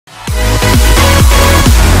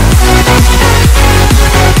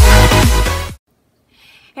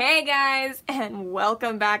Hey guys, and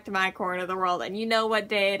welcome back to my corner of the world. And you know what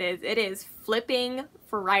day it is. It is Flipping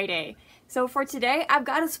Friday. So for today, I've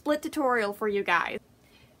got a split tutorial for you guys.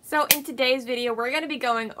 So in today's video, we're going to be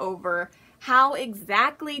going over how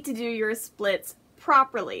exactly to do your splits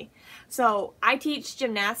properly. So I teach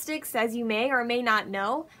gymnastics, as you may or may not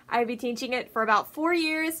know. I've been teaching it for about 4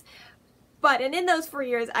 years, and in those 4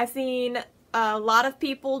 years, I've seen a lot of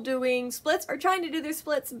people doing splits or trying to do their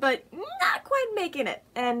splits, but not quite making it.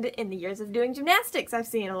 And in the years of doing gymnastics, I've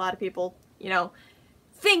seen a lot of people,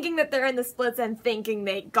 thinking that they're in the splits and thinking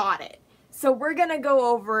they got it. So we're gonna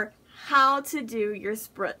go over how to do your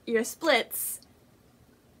splits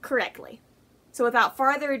correctly. So without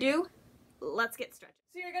further ado, let's get started.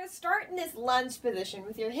 So you're gonna start in this lunge position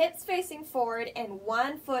with your hips facing forward and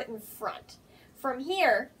one foot in front. From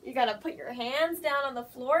here, you gotta put your hands down on the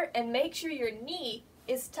floor and make sure your knee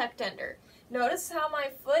is tucked under. Notice how my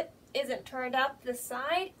foot isn't turned out to the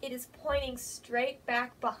side, it is pointing straight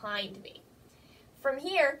back behind me. From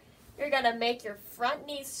here, you're gonna make your front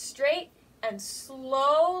knee straight and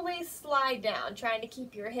slowly slide down, trying to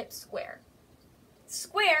keep your hips square.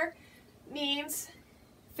 Square means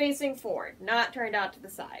facing forward, not turned out to the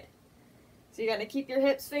side. So you're gonna keep your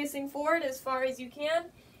hips facing forward as far as you can,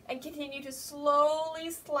 and continue to slowly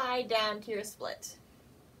slide down to your split.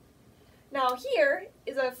 Now here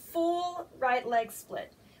is a full right leg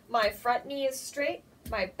split. My front knee is straight,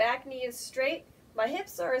 my back knee is straight, my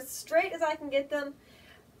hips are as straight as I can get them.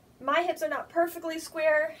 My hips are not perfectly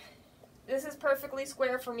square. This is perfectly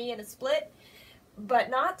square for me in a split, but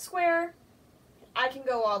not square. I can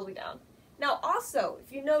go all the way down. Now also,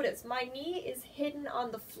 if you notice, my knee is hidden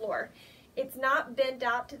on the floor. It's not bent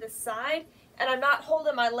out to the side, and I'm not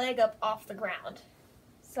holding my leg up off the ground.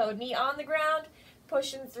 So knee on the ground,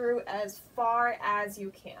 pushing through as far as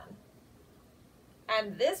you can.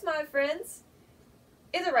 And this, my friends,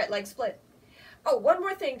 is a right leg split. Oh, one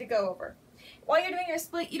more thing to go over. While you're doing your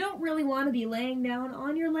split, you don't really want to be laying down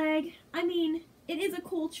on your leg. I mean, it is a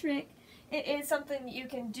cool trick. It is something you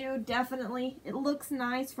can do, definitely. It looks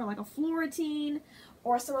nice for like a floor routine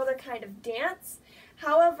or some other kind of dance.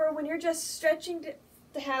 However, when you're just stretching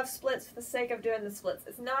to have splits for the sake of doing the splits,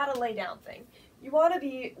 it's not a lay down thing. You want to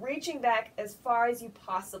be reaching back as far as you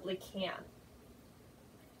possibly can.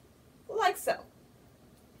 Like so.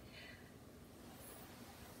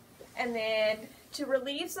 And then to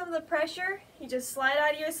relieve some of the pressure, you just slide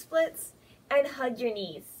out of your splits and hug your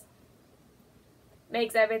knees.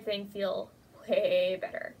 Makes everything feel way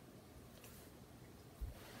better.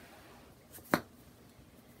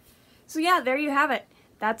 So yeah, there you have it.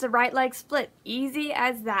 That's a right leg split. Easy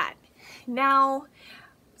as that. Now,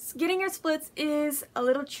 getting your splits is a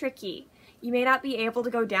little tricky. You may not be able to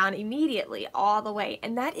go down immediately all the way,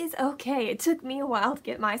 and that is okay. It took me a while to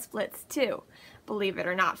get my splits too, believe it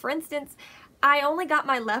or not. For instance, I only got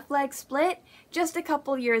my left leg split just a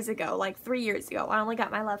couple years ago, like 3 years ago. I only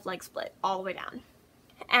got my left leg split all the way down.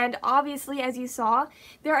 And obviously, as you saw,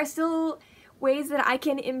 there are still ways that I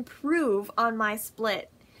can improve on my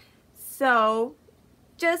split. So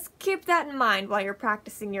just keep that in mind while you're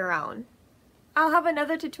practicing your own. I'll have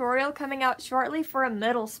another tutorial coming out shortly for a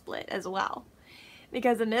middle split as well,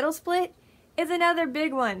 because a middle split is another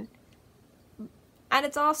big one. And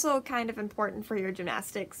it's also kind of important for your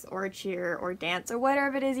gymnastics or cheer or dance or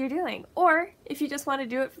whatever it is you're doing. Or if you just want to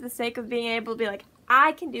do it for the sake of being able to be like,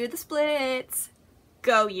 I can do the splits,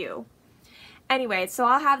 go you. Anyway, so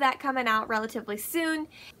I'll have that coming out relatively soon.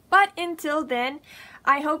 But until then,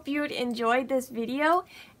 I hope you'd enjoyed this video,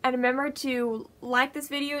 and remember to like this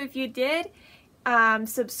video if you did,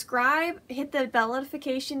 subscribe, hit the bell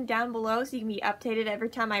notification down below so you can be updated every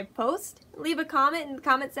time I post. Leave a comment in the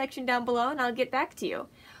comment section down below and I'll get back to you.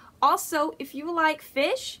 Also, if you like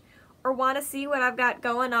fish or want to see what I've got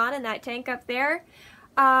going on in that tank up there,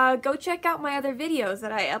 go check out my other videos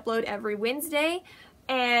that I upload every Wednesday,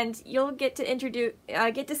 and you'll get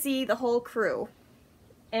to see the whole crew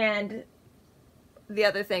and the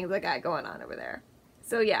other things I got going on over there.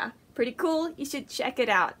 So yeah, pretty cool. You should check it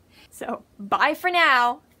out. So bye for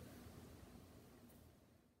now.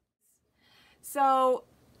 So,